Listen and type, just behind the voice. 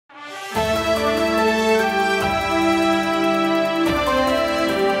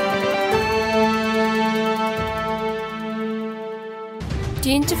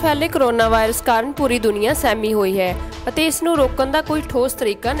चीन च फैले कोरोना वायरस कारण पूरी दुनिया सहमी हुई है ਅਤੇ ਇਸ ਨੂੰ ਰੋਕਣ ਦਾ ਕੋਈ ਠੋਸ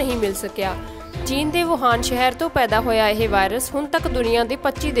ਤਰੀਕਾ ਨਹੀਂ ਮਿਲ ਸਕਿਆ। ਚੀਨ ਦੇ ਵੁਹਾਨ ਸ਼ਹਿਰ ਤੋਂ ਪੈਦਾ ਹੋਇਆ ਇਹ ਵਾਇਰਸ ਹੁਣ ਤੱਕ ਦੁਨੀਆ ਦੇ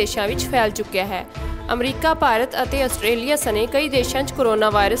 25 ਦੇਸ਼ਾਂ ਵਿੱਚ ਫੈਲ ਚੁੱਕਿਆ ਹੈ। ਅਮਰੀਕਾ, ਭਾਰਤ ਅਤੇ ਆਸਟ੍ਰੇਲੀਆ ਸਣੇ ਕਈ ਦੇਸ਼ਾਂ 'ਚ ਕੋਰੋਨਾ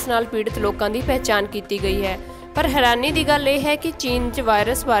ਵਾਇਰਸ ਨਾਲ ਪੀੜਤ ਲੋਕਾਂ ਦੀ ਪਹਿਚਾਣ ਕੀਤੀ ਗਈ ਹੈ। ਪਰ ਹੈਰਾਨੀ ਦੀ ਗੱਲ ਇਹ ਹੈ ਕਿ ਚੀਨ 'ਚ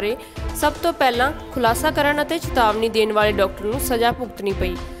ਵਾਇਰਸ ਬਾਰੇ ਸਭ ਤੋਂ ਪਹਿਲਾਂ ਖੁਲਾਸਾ ਕਰਨ ਅਤੇ ਚੇਤਾਵਨੀ ਦੇਣ ਵਾਲੇ ਡਾਕਟਰ ਨੂੰ ਸਜ਼ਾ ਭੁਗਤਣੀ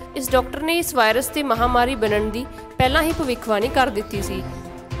ਪਈ। ਇਸ ਡਾਕਟਰ ਨੇ ਇਸ ਵਾਇਰਸ ਦੀ ਮਹਾਮਾਰੀ ਬਣਨ ਦੀ ਪਹਿਲਾਂ ਹੀ ਭਵਿੱਖਬਾਣੀ ਕਰ ਦਿੱਤੀ ਸੀ।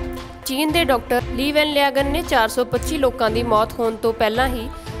 ਚੀਨ ਦੇ ਡਾਕਟਰ ਲੀ ਵੈਨਲਿਆਗਨ ਨੇ 425 ਲੋਕਾਂ ਦੀ ਮੌਤ ਹੋਣ ਤੋਂ ਪਹਿਲਾਂ ਹੀ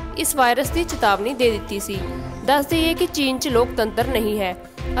ਇਸ ਵਾਇਰਸ ਦੀ ਚੇਤਾਵਨੀ ਦੇ ਦਿੱਤੀ ਸੀ। ਦੱਸ ਦਈਏ ਕਿ ਚੀਨ 'ਚ ਲੋਕਤੰਤਰ ਨਹੀਂ ਹੈ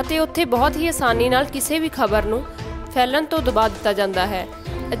ਅਤੇ ਉੱਥੇ ਬਹੁਤ ਹੀ ਆਸਾਨੀ ਨਾਲ ਕਿਸੇ ਵੀ ਖਬਰ ਨੂੰ ਫੈਲਣ ਤੋਂ ਦਬਾ ਦਿੱਤਾ ਜਾਂਦਾ ਹੈ।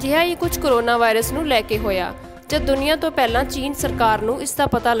 ਅਜਿਹਾ ਹੀ ਕੁਝ ਕੋਰੋਨਾ ਵਾਇਰਸ ਨੂੰ ਲੈ ਕੇ ਹੋਇਆ ਜਦ ਦੁਨੀਆ ਤੋਂ ਪਹਿਲਾਂ ਚੀਨ ਸਰਕਾਰ ਨੂੰ ਇਸ ਦਾ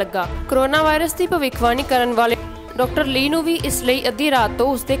ਪਤਾ ਲੱਗਾ। ਕੋਰੋਨਾ ਵਾਇਰਸ ਦੀ ਭਵਿੱਖਬਾਣੀ ਕਰਨ ਵਾਲੇ ਡਾਕਟਰ ਲੀ ਨੂੰ ਵੀ ਇਸ ਲਈ ਅੱਧੀ ਰਾਤ ਤੋਂ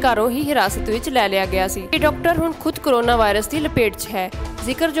ਉਸਦੇ ਘਰੋਂ ਹੀ ਹਿਰਾਸਤ ਵਿੱਚ ਲੈ ਲਿਆ ਗਿਆ ਸੀ। ਇਹ ਡਾਕਟਰ ਹੁਣ ਖੁਦ ਕੋਰੋਨਾ ਵਾਇਰਸ ਦੀ ਲਪੇਟ 'ਚ ਹੈ।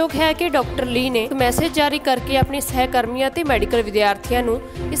 ਜ਼ਿਕਰਯੋਗ ਹੈ ਕਿ ਡਾਕਟਰ ਲੀ ਨੇ ਇੱਕ ਮੈਸੇਜ ਜਾਰੀ ਕਰਕੇ ਆਪਣੇ ਸਹਿਕਰਮੀਆਂ ਅਤੇ ਮੈਡੀਕਲ ਵਿਦਿਆਰਥੀਆਂ ਨੂੰ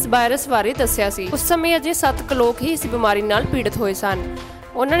ਇਸ ਵਾਇਰਸ ਬਾਰੇ ਦੱਸਿਆ ਸੀ। ਉਸ ਸਮੇਂ ਅਜੇ 7 ਲੋਕ ਹੀ ਇਸ ਬਿਮਾਰੀ ਨਾਲ ਪੀੜਤ ਹੋਏ ਸਨ।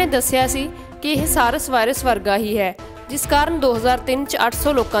 ਉਹਨਾਂ ਨੇ ਦੱਸਿਆ ਸੀ ਕਿ ਇਹ ਸਾਰਸ ਵਾਇਰਸ ਵਰਗਾ ਹੀ ਹੈ, ਜਿਸ ਕਾਰਨ 2003 'ਚ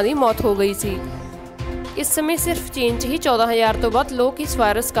 800 ਲੋਕਾਂ ਦੀ ਮੌਤ ਹੋ ਗਈ ਸੀ। ਇਸ ਸਮੇਂ ਸਿਰਫ ਚੀਨ 'ਚ ਹੀ 14,000 ਤੋਂ ਵੱਧ ਲੋਕ ਇਸ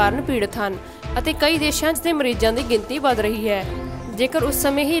ਵਾਇਰਸ ਕਾਰਨ ਪੀੜਤ ਹਨ ਅਤੇ ਕਈ ਦੇਸ਼ਾਂ 'ਚ ਦੇ ਮਰੀਜ਼ਾਂ ਦੀ ਗਿਣਤੀ ਵਧ ਰਹੀ ਹੈ। ਜੇਕਰ ਉਸ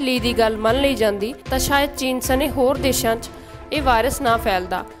ਸਮੇਂ ਹੀ ਲੀ ਦੀ ਗੱਲ ਮੰਨ ਲਈ ਜਾਂਦੀ ਤਾਂ ਸ਼ਾਇਦ ਚੀਨ ਸਣੇ ਹੋਰ ਦੇਸ਼ਾਂ 'ਚ ਇਹ ਵਾਇਰਸ ਨਾ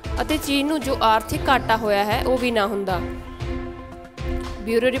ਫੈਲਦਾ ਅਤੇ ਚੀਨ ਨੂੰ ਜੋ ਆਰਥਿਕ ਘਾਟਾ ਹੋਇਆ ਹੈ ਉਹ ਵੀ ਨਾ ਹੁੰਦਾ।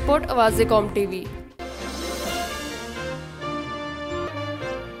 ਬਿਊਰੋ ਰਿਪੋਰਟ, ਆਵਾਜ਼ੇ ਕੌਮ TV।